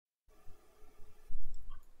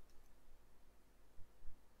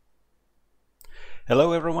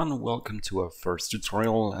Hello everyone, welcome to our first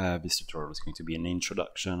tutorial. This tutorial is going to be an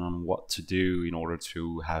introduction on what to do in order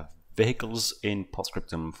to have vehicles in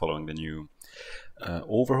PostScriptum following the new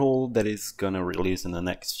overhaul that is going to release in the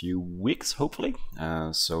next few weeks, hopefully.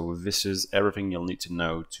 So this is everything you'll need to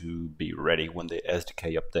know to be ready when the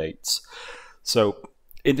SDK updates. So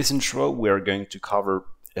in this intro, we are going to cover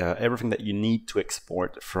everything that you need to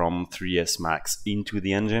export from 3ds Max into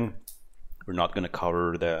the engine. We're not going to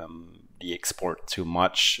cover the export too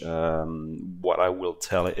much. What I will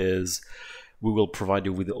tell is we will provide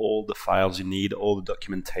you with all the files you need, all the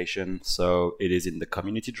documentation. So it is in the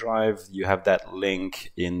community drive. You have that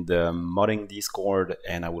link in the modding Discord,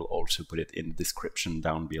 and I will also put it in the description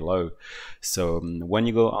down below. So when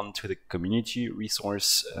you go onto the community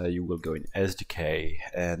resource, you will go in SDK,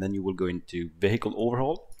 and then you will go into vehicle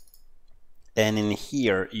overhaul. And in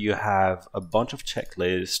here, you have a bunch of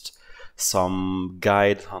checklists, some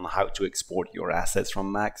guide on how to export your assets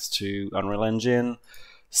from Max to Unreal Engine,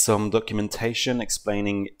 some documentation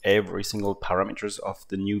explaining every single parameters of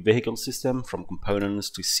the new vehicle system, from components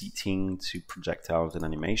to seating to projectiles and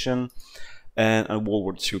animation, and a World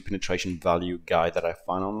War II penetration value guide that I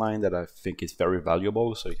found online that I think is very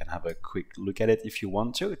valuable, so you can have a quick look at it if you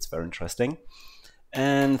want to. It's very interesting.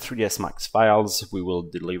 And 3ds Max files we will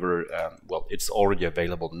deliver, well, it's already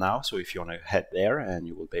available now, so if you want to head there, and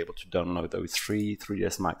you will be able to download those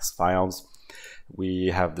 3ds Max files. We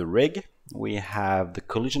have the rig, we have the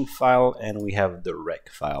collision file, and we have the rec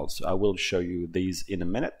file. So I will show you these in a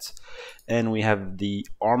minute. And we have the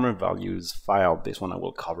armor values file. This one I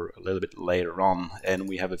will cover a little bit later on. And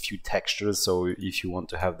we have a few textures, so if you want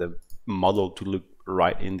to have the model to look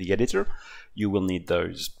right in the editor, you will need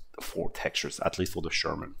those 4 textures, at least for the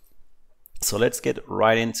Sherman. So let's get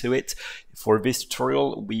right into it. For this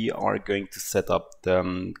tutorial, we are going to set up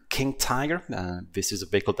the King Tiger. This is a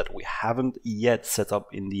vehicle that we haven't yet set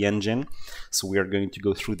up in the engine. So we are going to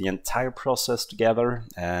go through the entire process together.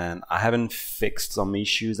 And I haven't fixed some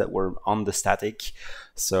issues that were on the static.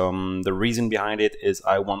 So the reason behind it is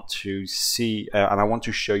I want to see and I want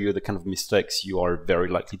to show you the kind of mistakes you are very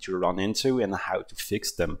likely to run into and how to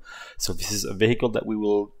fix them. So this is a vehicle that we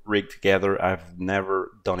will rig together. I've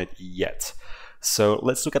never done it yet. So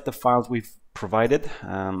let's look at the files we've provided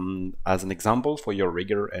as an example for your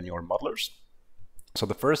rigger and your modelers. So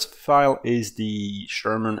the first file is the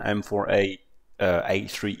Sherman M4A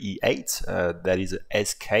A3E8. That is a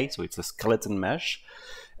SK, so it's a skeleton mesh.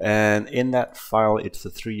 And in that file, it's the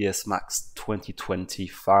 3ds Max 2020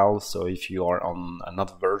 file. So if you are on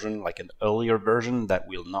another version, like an earlier version, that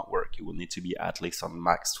will not work. You will need to be at least on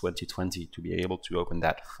Max 2020 to be able to open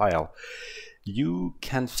that file. You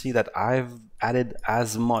can see that I've added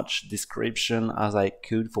as much description as I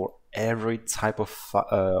could for every type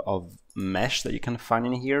of mesh that you can find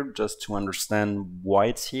in here, just to understand why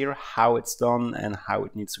it's here, how it's done, and how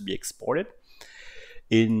it needs to be exported.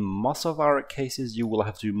 In most of our cases, you will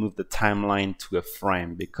have to move the timeline to a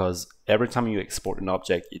frame, because every time you export an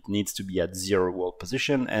object, it needs to be at 0 world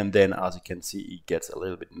position, and then as you can see, it gets a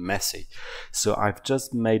little bit messy. So I've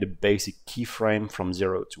just made a basic keyframe from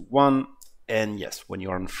 0 to 1. And yes, when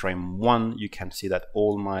you're on frame 1, you can see that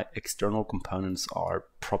all my external components are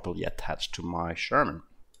properly attached to my Sherman.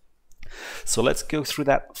 So let's go through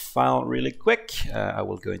that file really quick. I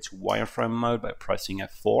will go into wireframe mode by pressing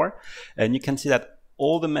F4. And you can see that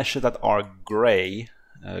all the meshes that are gray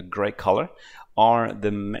color, are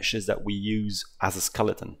the meshes that we use as a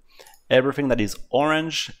skeleton. Everything that is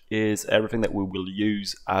orange is everything that we will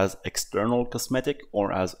use as external cosmetic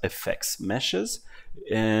or as effects meshes.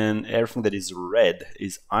 And everything that is red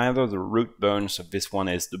is either the root bone, so this one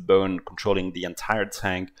is the bone controlling the entire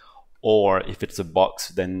tank, or if it's a box,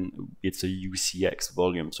 then it's a UCX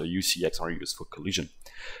volume. So UCX are used for collision.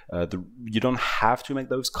 You don't have to make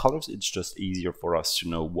those colors, it's just easier for us to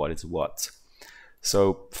know what is what.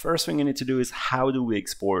 So first thing you need to do is, how do we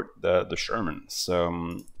export the Sherman?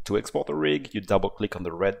 So to export the rig, you double click on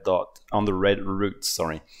the red dot, on the red root,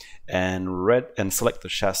 sorry, and select the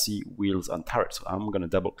chassis, wheels, and turret. So I'm going to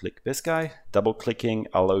double click this guy. Double clicking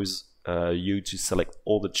allows you to select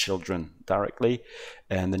all the children directly,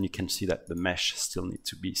 and then you can see that the mesh still needs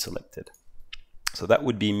to be selected. So that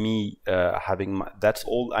would be me that's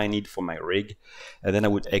all I need for my rig. And then I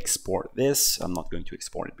would export this. I'm not going to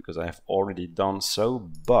export it because I have already done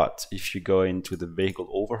so. But if you go into the vehicle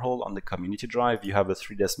overhaul on the community drive, you have the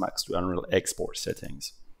 3ds Max to Unreal export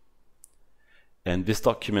settings. And this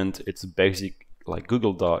document, it's basic like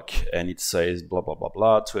Google Doc, and it says blah, blah, blah,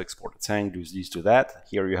 blah, to export a tank, do this, do that.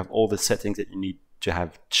 Here you have all the settings that you need to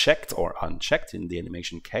have checked or unchecked in the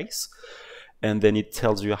animation case. and then it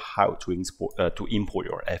tells you how to import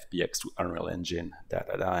your FBX to Unreal Engine.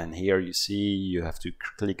 And here you see you have to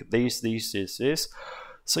click this.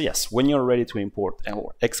 So yes, when you're ready to import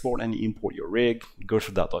or export and import your rig, go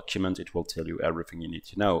through that document. It will tell you everything you need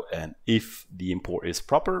to know. And if the import is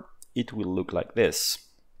proper, it will look like this.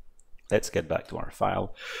 Let's get back to our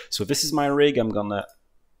file. So this is my rig. I'm gonna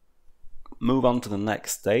move on to the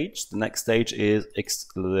next stage. The next stage is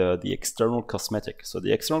the external cosmetic. So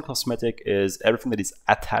the external cosmetic is everything that is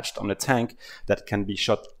attached on the tank that can be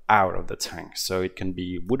shot out of the tank. So it can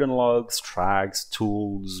be wooden logs, tracks,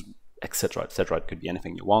 tools, etc., etc. It could be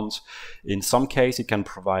anything you want. In some case, it can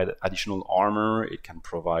provide additional armor. It can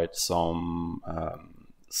provide some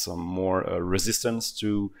more resistance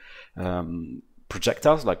to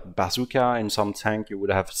projectiles, like bazooka. In some tank you would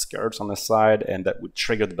have skirts on the side, and that would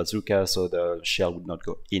trigger the bazooka, so the shell would not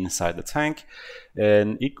go inside the tank.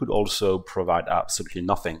 And it could also provide absolutely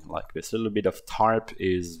nothing, like this little bit of tarp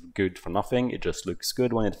is good for nothing. It just looks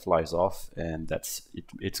good when it flies off, and that's it.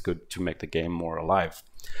 It's good to make the game more alive.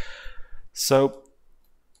 So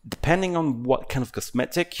depending on what kind of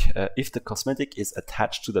cosmetic, if the cosmetic is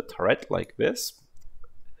attached to the turret like this,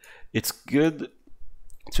 it's good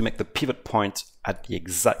to make the pivot point at the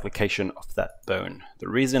exact location of that bone. The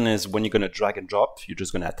reason is when you're going to drag and drop, you're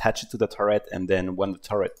just going to attach it to the turret, and then when the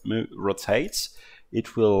turret rotates,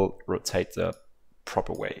 it will rotate the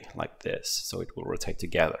proper way like this. So it will rotate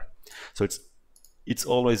together. So it's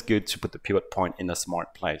always good to put the pivot point in a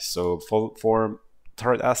smart place. So for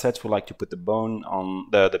turret assets, we like to put the bone on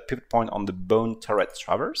the pivot point on the bone turret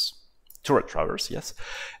traverse, yes.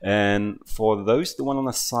 And for those, the one on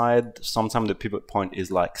the side, sometimes the pivot point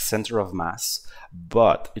is like center of mass,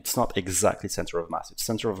 but it's not exactly center of mass. It's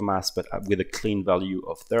center of mass, but with a clean value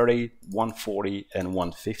of 30, 140, and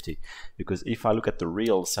 150. Because if I look at the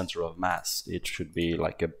real center of mass, it should be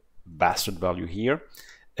like a bastard value here.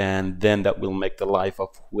 And then that will make the life of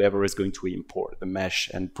whoever is going to import the mesh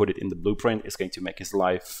and put it in the blueprint is going to make his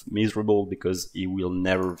life miserable, because he will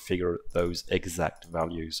never figure those exact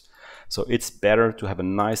values. So it's better to have a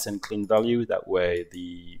nice and clean value. That way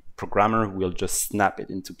the programmer will just snap it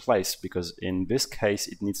into place, because in this case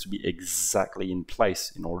it needs to be exactly in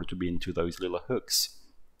place in order to be into those little hooks.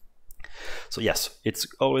 So yes, it's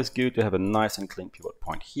always good to have a nice and clean pivot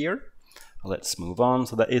point here. Let's move on.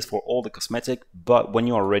 So that is for all the cosmetic, but when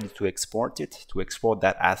you are ready to export it, to export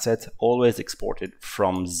that asset, always export it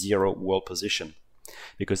from 0 world position.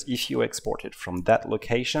 Because if you export it from that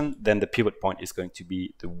location, then the pivot point is going to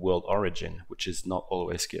be the world origin, which is not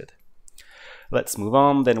always good. Let's move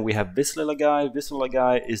on. Then we have this little guy. This little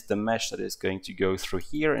guy is the mesh that is going to go through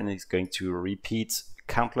here, and it's going to repeat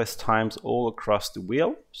countless times all across the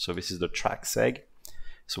wheel. So this is the track seg.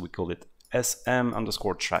 So we call it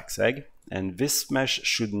SM_track seg. And this mesh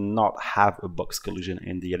should not have a box collision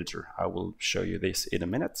in the editor. I will show you this in a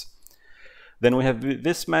minute. Then we have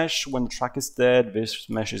this mesh. When the track is dead, this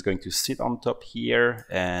mesh is going to sit on top here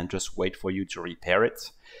and just wait for you to repair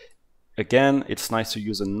it. Again, it's nice to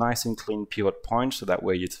use a nice and clean pivot point, so that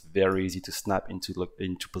way it's very easy to snap into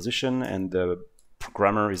position, and the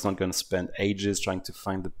programmer is not going to spend ages trying to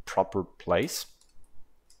find the proper place.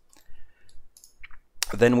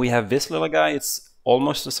 Then we have this little guy. It's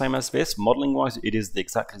almost the same as this. Modeling wise, it is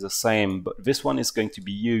exactly the same, but this one is going to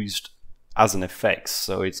be used as an effect.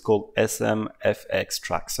 So it's called SMFX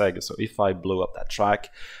track seg. So if I blow up that track,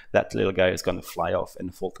 that little guy is going to fly off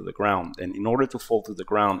and fall to the ground. And in order to fall to the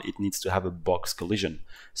ground, it needs to have a box collision.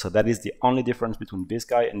 So that is the only difference between this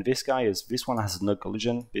guy and this guy. Is this one has no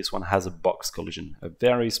collision, this one has a box collision, a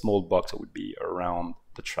very small box that would be around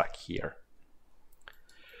the track here.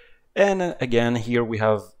 And again, here we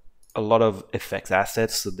have a lot of effects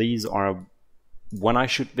assets. So these are, when I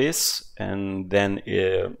shoot this and then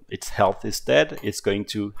its health is dead, it's going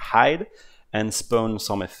to hide and spawn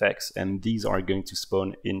some effects, and these are going to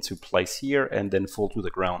spawn into place here and then fall to the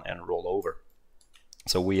ground and roll over.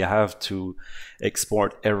 So we have to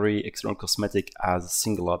export every external cosmetic as a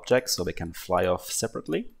single object so they can fly off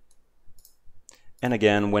separately. And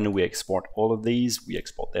again, when we export all of these, we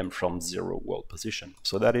export them from 0 world position.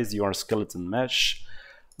 So that is your skeleton mesh.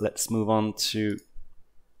 Let's move on to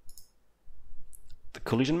the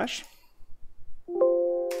collision mesh.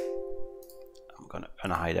 I'm going to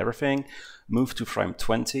unhide everything. Move to frame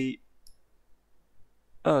 20.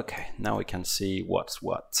 Okay, now we can see what's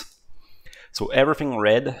what. So everything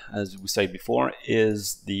red, as we said before,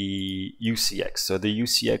 is the UCX. So the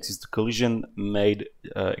UCX is the collision made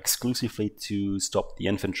exclusively to stop the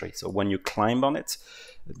infantry. So when you climb on it,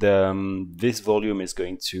 this volume is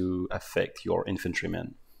going to affect your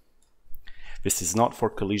infantrymen. This is not for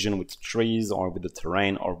collision with trees or with the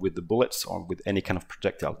terrain or with the bullets or with any kind of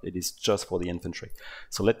projectile. It is just for the infantry.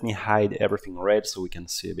 So let me hide everything red so we can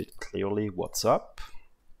see a bit clearly what's up.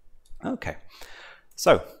 Okay,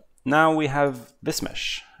 so now we have this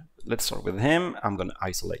mesh. Let's start with him. I'm going to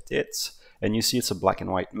isolate it. And you see it's a black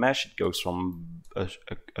and white mesh. It goes from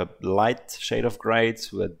a light shade of gray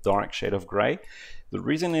to a dark shade of gray. The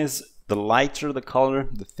reason is the lighter the color,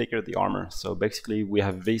 the thicker the armor. So basically we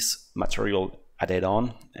have this material added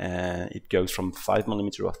on, and it goes from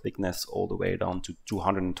 5mm of thickness all the way down to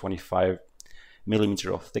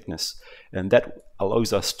 225mm of thickness. And that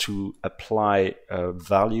allows us to apply a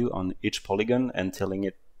value on each polygon and telling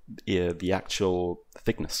it the actual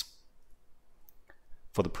thickness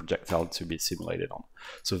for the projectile to be simulated on.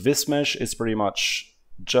 So this mesh is pretty much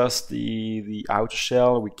just the outer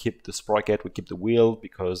shell. We keep the sprocket, we keep the wheel,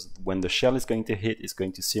 because when the shell is going to hit, it's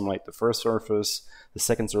going to simulate the first surface, the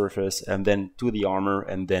second surface, and then to the armor,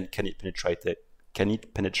 and then can it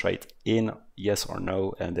penetrate in, yes or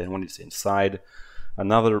no, and then when it's inside,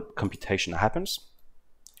 another computation happens.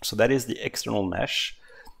 So that is the external mesh.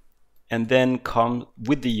 And then come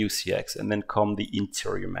with the UCX, and then come the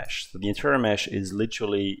interior mesh. So the interior mesh is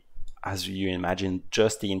literally, as you imagine,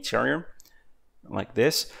 just the interior, like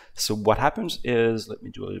this. So what happens is, let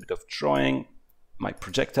me do a little bit of drawing. My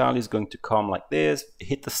projectile is going to come like this,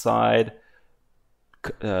 hit the side,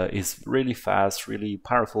 is really fast, really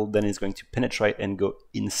powerful, then it's going to penetrate and go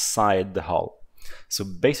inside the hull. So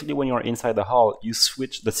basically when you are inside the hull, you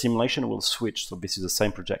switch, the simulation will switch. So this is the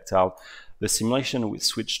same projectile. The simulation will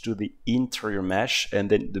switch to the interior mesh, and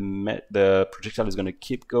then the projectile is going to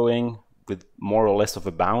keep going with more or less of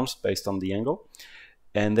a bounce based on the angle.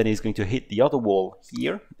 And then it's going to hit the other wall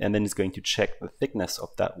here, and then it's going to check the thickness of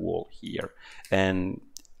that wall here. And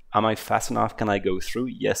am I fast enough? Can I go through?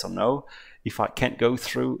 Yes or no? If I can't go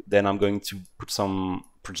through, then I'm going to put some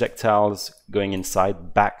projectiles going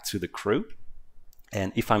inside back to the crew.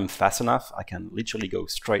 And if I'm fast enough, I can literally go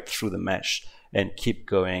straight through the mesh and keep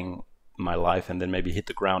going my life, and then maybe hit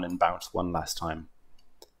the ground and bounce one last time.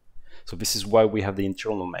 So this is why we have the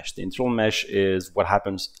internal mesh. The internal mesh is what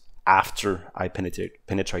happens after I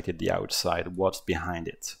penetrated the outside, what's behind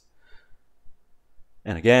it.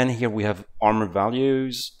 And again, here we have armor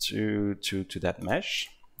values to that mesh.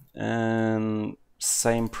 And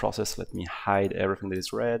same process, let me hide everything that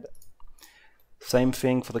is red. Same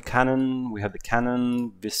thing for the cannon. We have the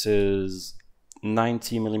cannon. This is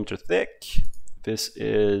 90mm thick. This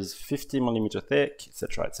is 50mm thick,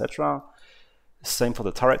 etc., etc. Same for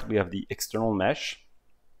the turret. We have the external mesh,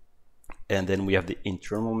 and then we have the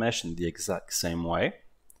internal mesh in the exact same way.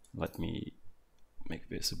 Let me make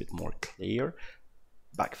this a bit more clear.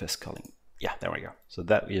 Backface culling. Yeah, there we go. So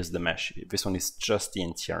that is the mesh. This one is just the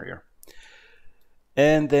interior.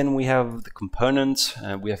 And then we have the components.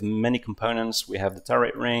 We have many components. We have the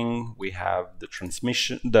turret ring. We have the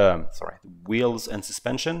transmission, the wheels and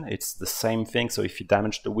suspension. It's the same thing. So if you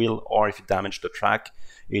damage the wheel or if you damage the track,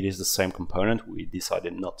 it is the same component. We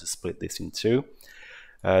decided not to split this in two.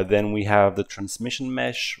 Then we have the transmission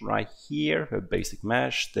mesh right here, a basic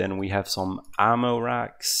mesh. Then we have some ammo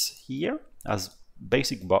racks here as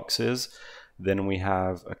basic boxes. Then we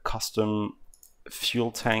have a custom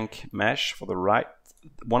fuel tank mesh for the right.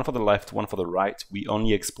 One for the left, one for the right. We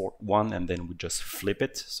only export one and then we just flip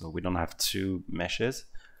it, so we don't have two meshes.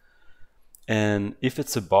 And if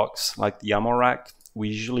it's a box like the ammo rack, we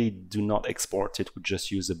usually do not export it. We just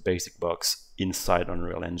use a basic box inside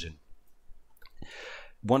Unreal Engine.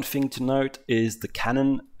 One thing to note is the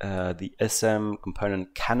cannon. The SM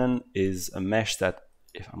component cannon is a mesh that,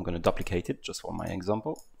 if I'm going to duplicate it just for my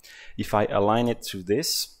example, if I align it to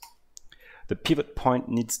this, the pivot point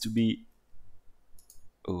needs to be,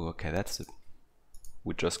 oh, okay, that's it.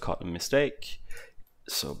 We just caught a mistake.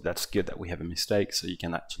 So that's good that we have a mistake, so you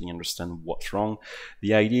can actually understand what's wrong.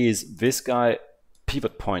 The idea is this guy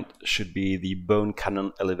pivot point should be the bone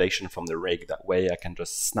cannon elevation from the rig. That way I can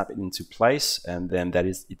just snap it into place, and then that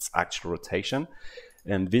is its actual rotation.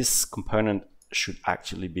 And this component should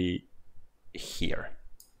actually be here.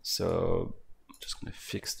 So I'm just going to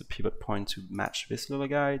fix the pivot point to match this little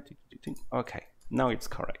guy. Okay, now it's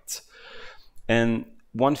correct. And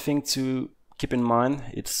one thing to keep in mind,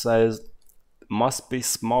 it says must be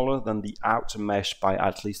smaller than the outer mesh by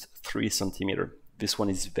at least 3 centimeters. This one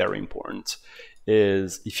is very important.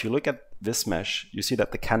 If you look at this mesh, you see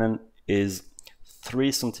that the cannon is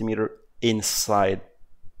 3 centimeters inside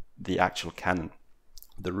the actual cannon.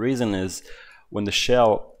 The reason is when the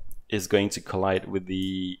shell is going to collide with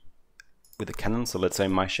the cannon, so let's say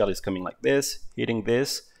my shell is coming like this, hitting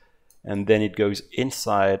this, and then it goes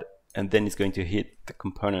inside and then it's going to hit the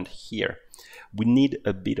component here. We need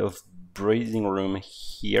a bit of breathing room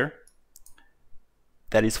here.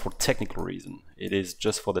 That is for technical reason. It is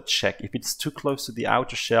just for the check. If it's too close to the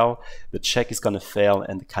outer shell, the check is going to fail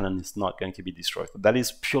and the cannon is not going to be destroyed. But that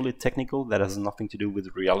is purely technical. That has nothing to do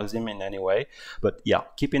with realism in any way. But yeah,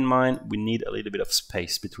 keep in mind, we need a little bit of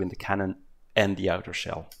space between the cannon and the outer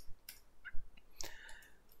shell.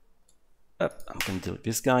 I'm going to delete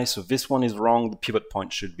this guy. So this one is wrong. The pivot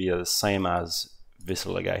point should be the same as this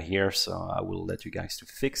little guy here, so I will let you guys to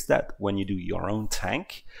fix that when you do your own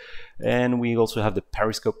tank. And we also have the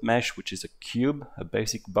periscope mesh, which is a cube, a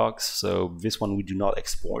basic box. So this one we do not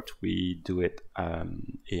export. We do it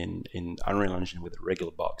in Unreal Engine with a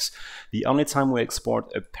regular box. The only time we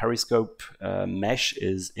export a periscope mesh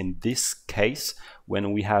is in this case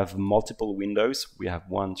when we have multiple windows. We have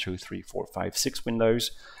 1, 2, 3, 4, 5, 6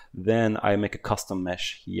 windows. Then I make a custom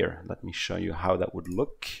mesh here. Let me show you how that would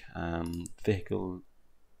look. Vehicle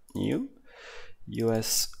new,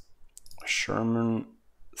 US Sherman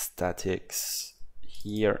statics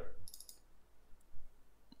here.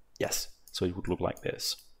 Yes, so it would look like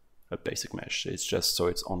this, a basic mesh. It's just so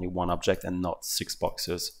it's only one object and not 6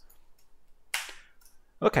 boxes.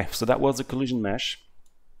 Okay, so that was the collision mesh.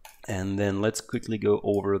 And then let's quickly go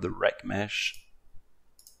over the rec mesh.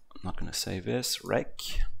 I'm not going to save this, rec.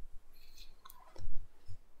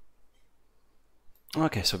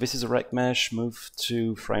 Okay, so this is a rec mesh. Move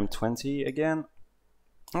to frame 20 again.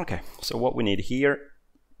 Okay, so what we need here,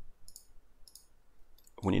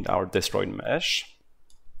 we need our destroyed mesh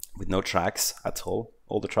with no tracks at all.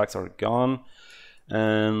 All the tracks are gone.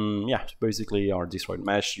 Yeah, basically our destroyed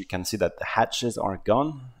mesh. You can see that the hatches are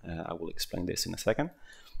gone. I will explain this in a second.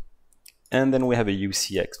 And then we have a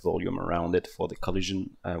UCX volume around it for the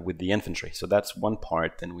collision with the infantry. So that's one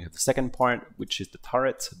part. Then we have the second part, which is the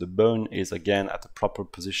turret. The bone is again at the proper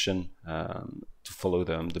position to follow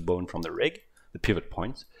the bone from the rig, the pivot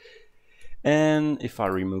point. And if I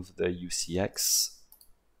remove the UCX,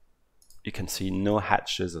 you can see no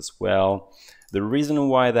hatches as well. The reason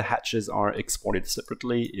why the hatches are exported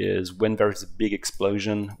separately is when there is a big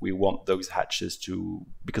explosion, we want those hatches to,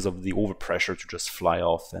 because of the overpressure, to just fly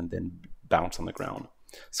off and then bounce on the ground.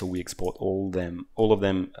 So we export all of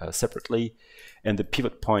them separately, and the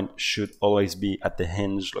pivot point should always be at the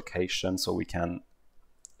hinge location, so we can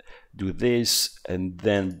do this and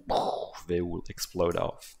then they will explode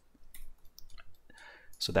off.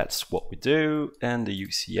 So that's what we do. And the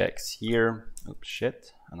UCX here, oops,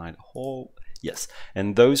 shit, and I had a hole. Yes,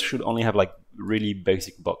 and those should only have like really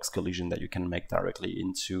basic box collision that you can make directly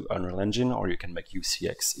into Unreal Engine, or you can make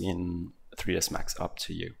UCX in 3ds Max, up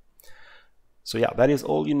to you. So yeah, that is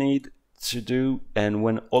all you need to do. And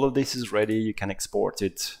when all of this is ready, you can export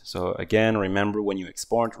it. So again, remember when you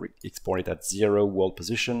export it at 0 world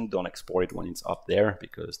position. Don't export it when it's up there,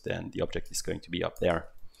 because then the object is going to be up there.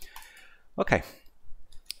 Okay,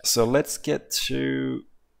 so let's get to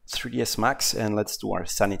 3ds Max and let's do our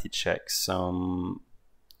sanity checks.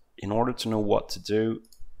 In order to know what to do,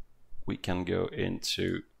 we can go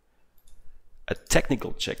into a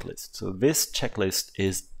technical checklist. So this checklist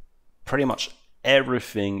is pretty much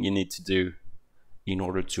everything you need to do in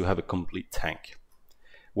order to have a complete tank.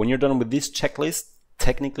 When you're done with this checklist,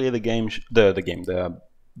 technically the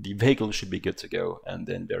vehicle should be good to go. And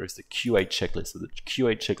then there is the QA checklist. So the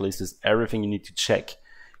QA checklist is everything you need to check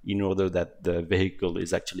in order that the vehicle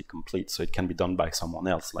is actually complete, so it can be done by someone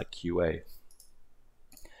else like QA.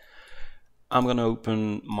 I'm gonna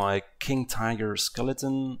open my King Tiger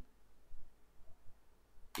skeleton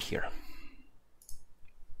here.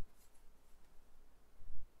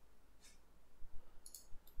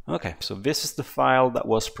 Okay, so this is the file that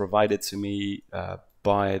was provided to me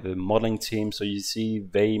by the modeling team. So you see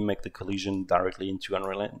they make the collision directly into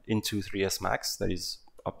 3ds Max. That is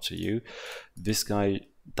up to you. This guy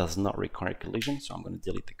does not require collision, so I'm going to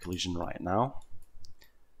delete the collision right now.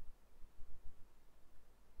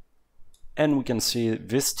 And we can see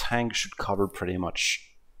this tank should cover pretty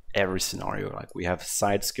much every scenario. Like we have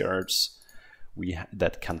side skirts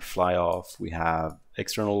that can fly off, we have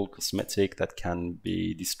external cosmetic that can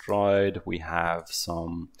be destroyed, we have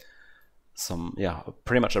some yeah,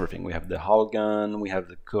 pretty much everything. We have the hull gun, we have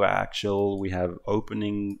the coaxial, we have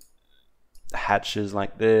opening hatches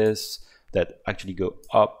like this that actually go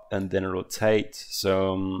up and then rotate.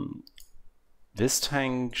 So this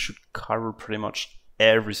tank should cover pretty much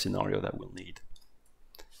every scenario that we'll need,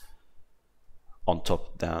 on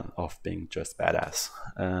top then of being just badass.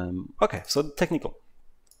 Okay, so the technical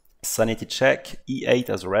sanity check, E8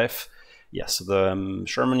 as a ref. Yes, so the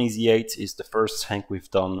Sherman E8 is the first tank we've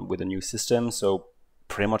done with a new system, so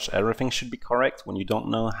pretty much everything should be correct. When you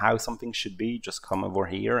don't know how something should be, just come over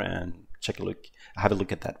here and have a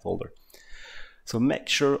look at that folder. So make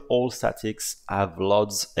sure all statics have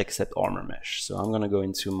LODs except armor mesh. So I'm going to go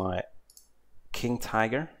into my King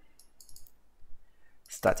Tiger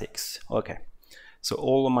statics. Okay, so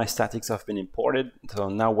all of my statics have been imported. So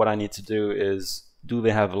now what I need to do is, do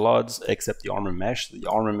they have LODs except the armor mesh? The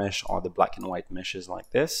armor mesh are the black and white meshes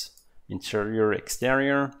like this, interior,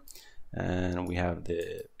 exterior, and we have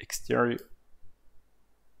the exterior.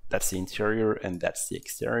 That's the interior and that's the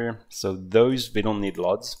exterior. So those, they don't need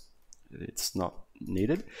LODs. It's not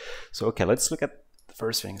needed. So okay, let's look at the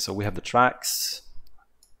first thing. So we have the tracks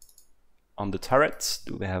on the turrets.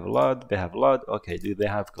 Do they have a LOD? They have LOD. Okay, do they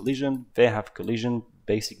have collision? They have collision,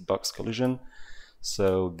 basic box collision.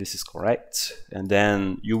 So this is correct. And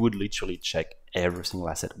then you would literally check every single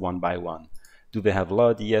asset one by one. Do they have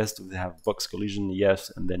LOD? Yes. Do they have box collision?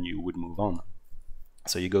 Yes. And then you would move on.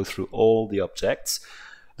 So you go through all the objects.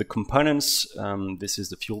 The components, this is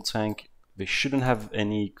the fuel tank. They shouldn't have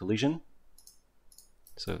any collision.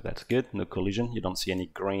 So that's good, no collision. You don't see any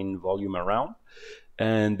grain volume around.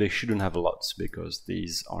 And they shouldn't have LODs because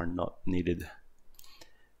these are not needed.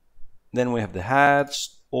 Then we have the hatch,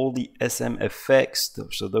 all the SM effects.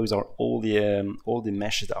 So those are all the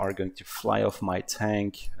meshes that are going to fly off my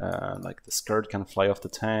tank. Like the skirt can fly off the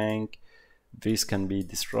tank. This can be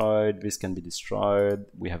destroyed. This can be destroyed.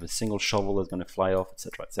 We have a single shovel that's going to fly off,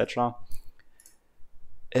 etc., etc.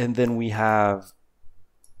 And then we have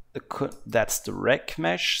that's the rec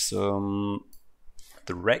mesh. So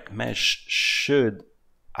the rec mesh should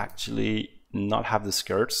actually not have the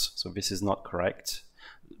skirts. So this is not correct,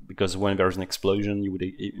 because when there's an explosion, you would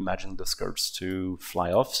imagine the skirts to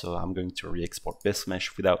fly off. So I'm going to re-export this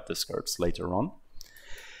mesh without the skirts later on.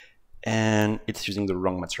 And it's using the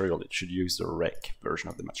wrong material. It should use the rec version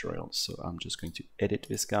of the material. So I'm just going to edit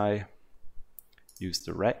this guy, use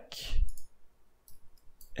the rec,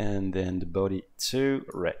 and then the body to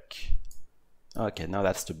rec. Okay, now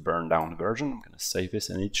that's the burn down version. I'm going to save this,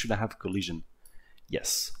 and it should have collision.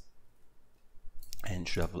 Yes. And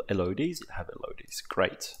should have LODs. It have LODs.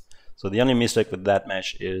 Great. So the only mistake with that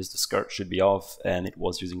mesh is the skirt should be off, and it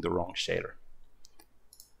was using the wrong shader.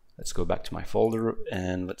 Let's go back to my folder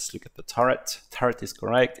and let's look at the turret. Turret is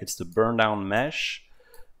correct. It's the burn down mesh,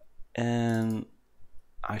 and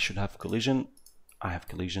I should have collision. I have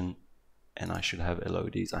collision. And I should have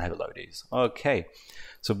LODs. I have LODs. Okay,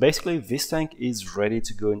 so basically this tank is ready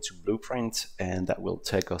to go into blueprint, and that will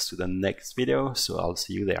take us to the next video. So I'll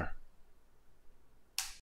see you there.